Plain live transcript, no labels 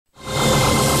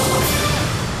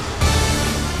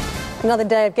Another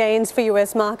day of gains for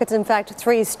U.S. markets. In fact,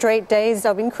 3 straight days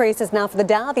of increases now for the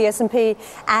Dow, the S&P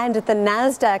and the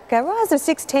Nasdaq. A rise of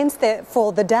 0.6 there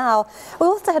for the Dow. We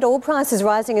also had oil prices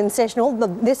rising in session. All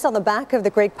this on the back of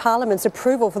the Greek Parliament's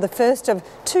approval for the first of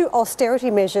 2 austerity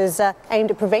measures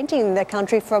aimed at preventing the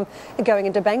country from going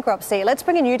into bankruptcy. Let's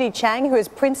bring in Yu-Dee Chang, who is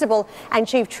Principal and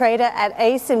Chief Trader at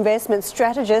Ace Investment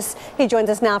Strategists. He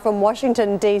joins us now from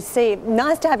Washington, D.C.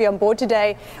 Nice to have you on board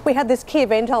today. We had this key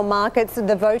event on markets,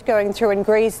 the vote going through in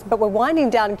Greece, but we're winding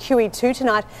down QE2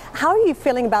 tonight. How are you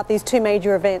feeling about these 2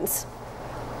 major events?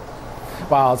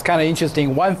 Wow, it's kind of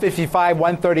interesting. 155,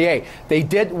 138. They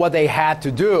did what they had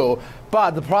to do,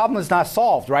 but the problem is not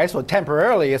solved, right? So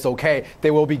temporarily it's okay.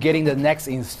 They will be getting the next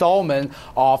installment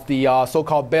of the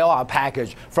so-called bailout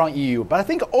package from EU. But I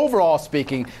think overall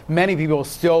speaking, many people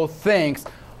still think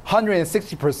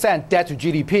 160% debt to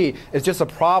GDP is just a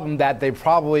problem that they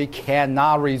probably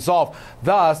cannot resolve.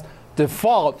 Thus,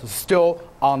 default is still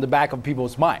on the back of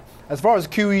people's mind. As far as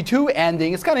QE2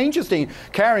 ending, it's kind of interesting.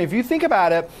 Karen, if you think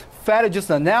about it, Fed just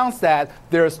announced that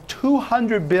there's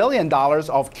 $200 billion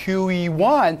of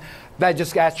QE1 that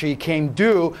just actually came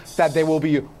due that they will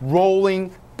be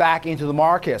rolling back into the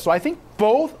market. So I think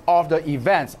both of the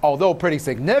events, although pretty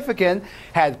significant,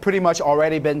 had pretty much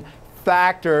already been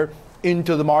factored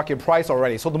into the market price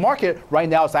already. So the market right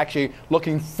now is actually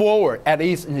looking forward, at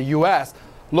least in the U.S.,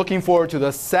 looking forward to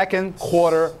the second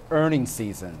quarter earnings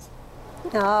seasons.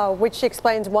 Which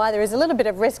explains why there is a little bit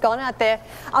of risk on out there.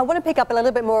 I want to pick up a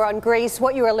little bit more on Greece.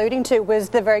 What you were alluding to was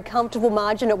the very comfortable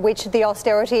margin at which the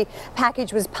austerity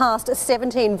package was passed,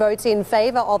 17 votes in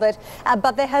favour of it.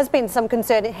 But there has been some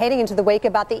concern heading into the week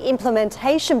about the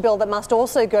implementation bill that must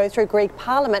also go through Greek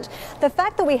Parliament. The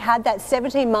fact that we had that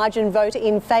 17 margin vote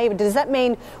in favour, does that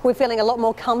mean we're feeling a lot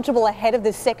more comfortable ahead of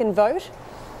the second vote?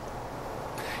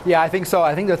 Yeah, I think so.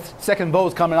 I think the second vote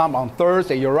is coming up on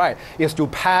Thursday. You're right. Is to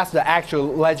pass the actual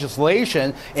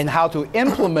legislation in how to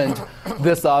implement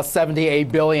this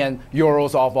 78 billion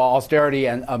euros of austerity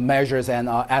and measures and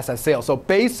asset sales. So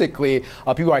basically,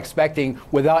 people are expecting,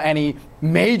 without any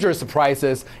major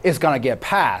surprises, it's going to get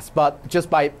passed. But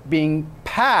just by being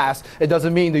passed, it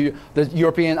doesn't mean the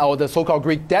European or the so-called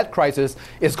Greek debt crisis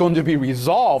is going to be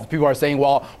resolved. People are saying,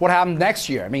 well, what happens next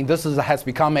year? I mean, this has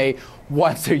become a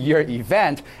once-a-year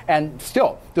event. And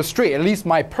still, the street, at least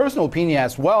my personal opinion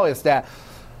as well, is that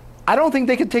I don't think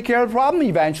they can take care of the problem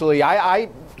eventually.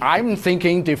 I'm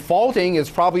thinking defaulting is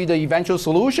probably the eventual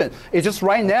solution. It's just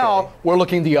right now, we're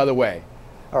looking the other way.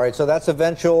 All right, so that's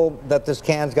eventual, that this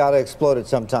can's got to explode at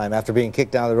some time after being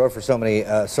kicked down the road for so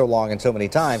long and so many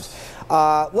times.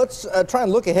 Let's try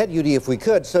and look ahead, Yu-Dee, if we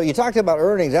could. So you talked about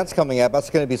earnings. That's coming up. That's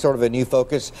going to be sort of a new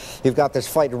focus. You've got this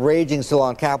fight raging still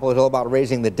on Capitol Hill about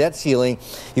raising the debt ceiling.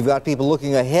 You've got people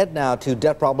looking ahead now to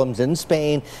debt problems in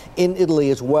Spain, in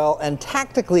Italy as well. And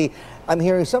tactically, I'm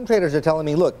hearing some traders are telling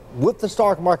me, look, with the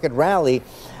stock market rally,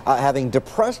 having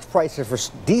depressed prices for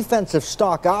defensive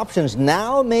stock options,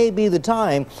 now may be the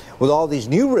time, with all these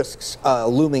new risks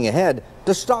looming ahead,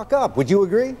 to stock up. Would you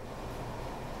agree?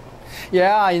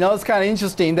 Yeah, it's kind of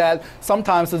interesting that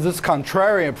sometimes this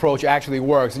contrarian approach actually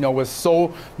works, with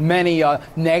so many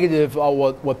negative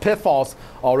what pitfalls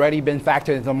already been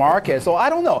factored into the market. So I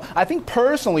don't know. I think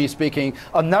personally speaking,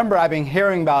 a number I've been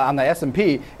hearing about on the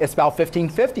S&P is about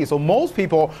 1550. So most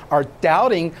people are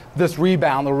doubting this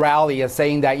rebound, the rally, and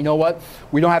saying that, what,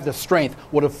 we don't have the strength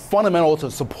or the fundamental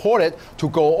to support it to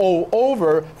go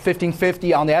over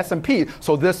 1550 on the S&P.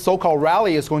 So this so-called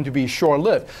rally is going to be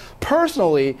short-lived.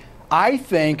 Personally, I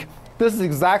think this is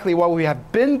exactly what we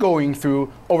have been going through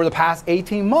over the past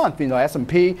 18 months.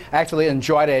 S&P actually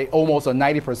enjoyed almost a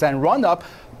 90% run-up,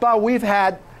 but we've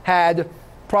had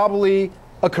probably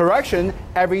a correction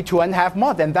every 2.5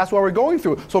 months, and that's what we're going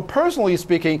through. So personally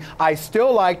speaking, I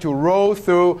still like to roll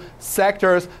through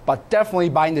sectors, but definitely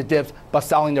buying the dips, but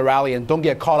selling the rally, and don't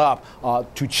get caught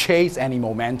up to chase any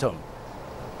momentum.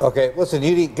 Okay, listen,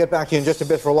 Yu-Dee, get back to you in just a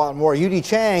bit for a lot more. Yu-Dee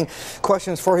Chang,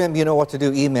 questions for him, you know what to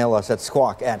do. Email us at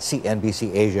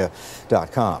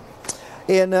squawk@cnbcasia.com.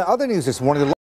 In other news this morning,